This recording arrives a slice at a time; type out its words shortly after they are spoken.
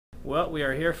Well, we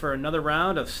are here for another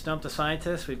round of Stump the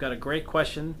Scientist. We've got a great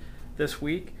question this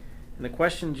week. And the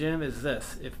question, Jim, is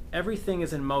this. If everything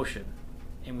is in motion,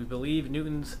 and we believe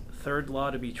Newton's third law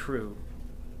to be true,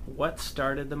 what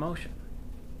started the motion?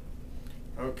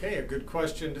 Okay, a good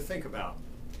question to think about.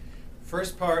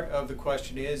 First part of the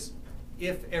question is,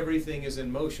 if everything is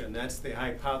in motion, that's the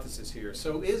hypothesis here.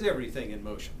 So is everything in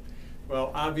motion?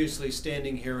 Well, obviously,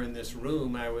 standing here in this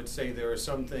room, I would say there are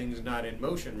some things not in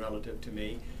motion relative to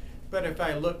me. But if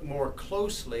I look more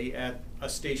closely at a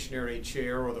stationary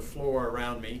chair or the floor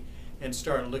around me and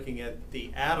start looking at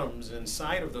the atoms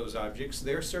inside of those objects,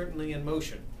 they're certainly in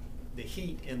motion. The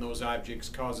heat in those objects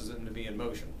causes them to be in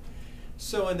motion.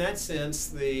 So in that sense,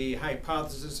 the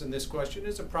hypothesis in this question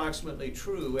is approximately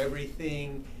true.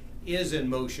 Everything is in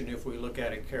motion if we look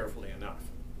at it carefully enough.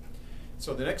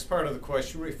 So the next part of the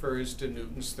question refers to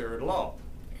Newton's third law.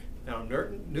 Now,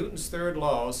 Newton's third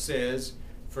law says,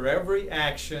 for every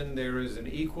action, there is an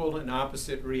equal and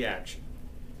opposite reaction.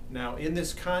 Now, in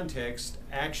this context,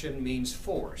 action means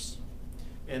force.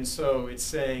 And so it's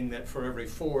saying that for every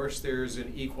force, there's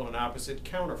an equal and opposite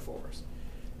counterforce.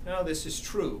 Now, this is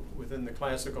true within the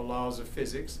classical laws of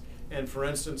physics. And for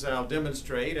instance, I'll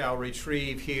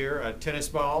retrieve here a tennis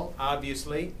ball,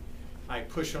 obviously. I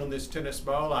push on this tennis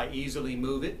ball, I easily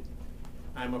move it.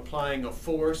 I'm applying a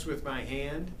force with my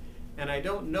hand. And I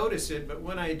don't notice it, but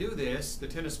when I do this, the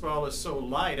tennis ball is so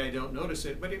light I don't notice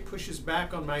it, but it pushes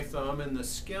back on my thumb and the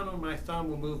skin on my thumb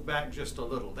will move back just a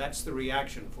little. That's the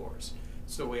reaction force.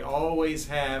 So we always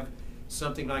have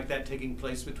something like that taking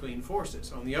place between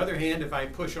forces. On the other hand, if I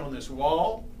push on this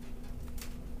wall,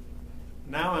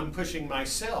 now I'm pushing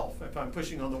myself if I'm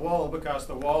pushing on the wall because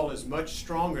the wall is much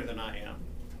stronger than I am.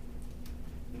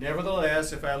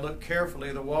 Nevertheless, if I look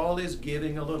carefully, the wall is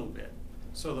giving a little bit.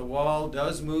 So the wall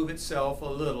does move itself a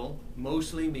little,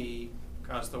 mostly me,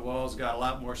 because the wall's got a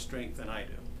lot more strength than I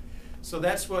do. So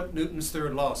that's what Newton's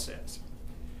third law says.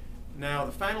 Now,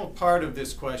 the final part of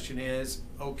this question is,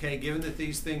 okay, given that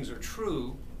these things are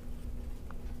true,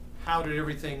 how did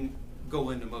everything go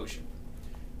into motion?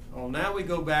 Well, now we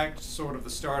go back to sort of the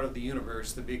start of the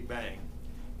universe, the Big Bang.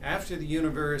 After the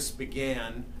universe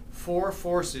began, four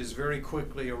forces very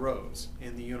quickly arose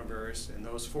in the universe, and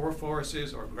those four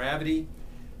forces are gravity,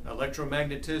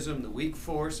 electromagnetism, the weak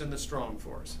force, and the strong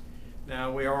force.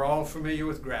 Now, we are all familiar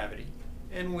with gravity,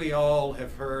 and we all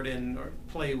have heard or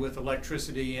play with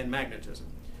electricity and magnetism.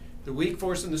 The weak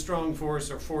force and the strong force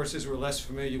are forces we're less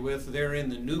familiar with. They're in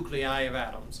the nuclei of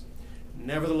atoms.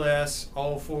 Nevertheless,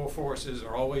 all four forces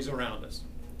are always around us.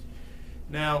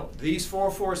 Now, these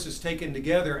four forces taken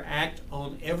together act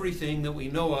on everything that we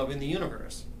know of in the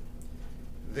universe.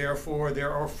 Therefore,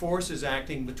 there are forces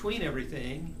acting between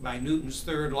everything by Newton's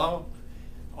third law.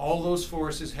 All those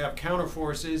forces have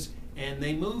counterforces and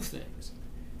they move things.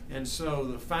 And so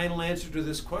the final answer to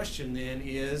this question then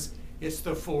is it's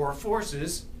the four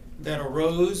forces that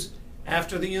arose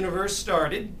after the universe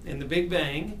started in the Big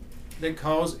Bang that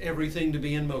cause everything to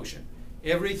be in motion.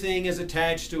 Everything is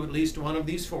attached to at least one of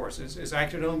these forces, is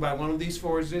acted on by one of these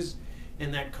forces,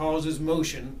 and that causes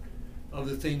motion of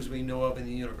the things we know of in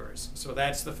the universe. So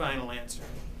that's the final answer.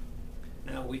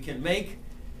 Now, we can make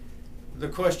the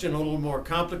question a little more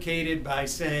complicated by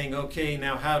saying, okay,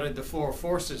 now how did the four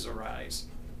forces arise?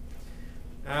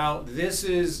 Now, this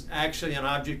is actually an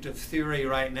object of theory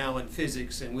right now in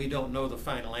physics, and we don't know the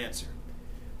final answer.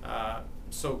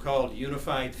 So-called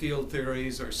unified field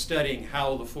theories are studying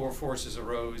how the four forces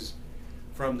arose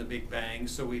from the Big Bang,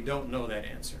 so we don't know that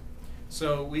answer.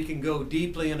 So we can go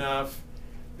deeply enough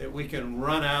that we can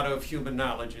run out of human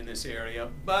knowledge in this area,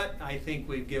 but I think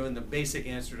we've given the basic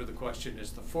answer to the question.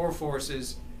 It's the four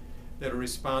forces that are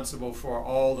responsible for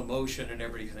all the motion and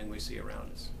everything we see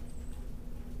around us.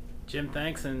 Jim,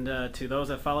 thanks, and to those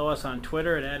that follow us on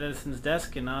Twitter at Edison's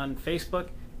Desk and on Facebook,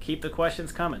 keep the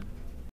questions coming.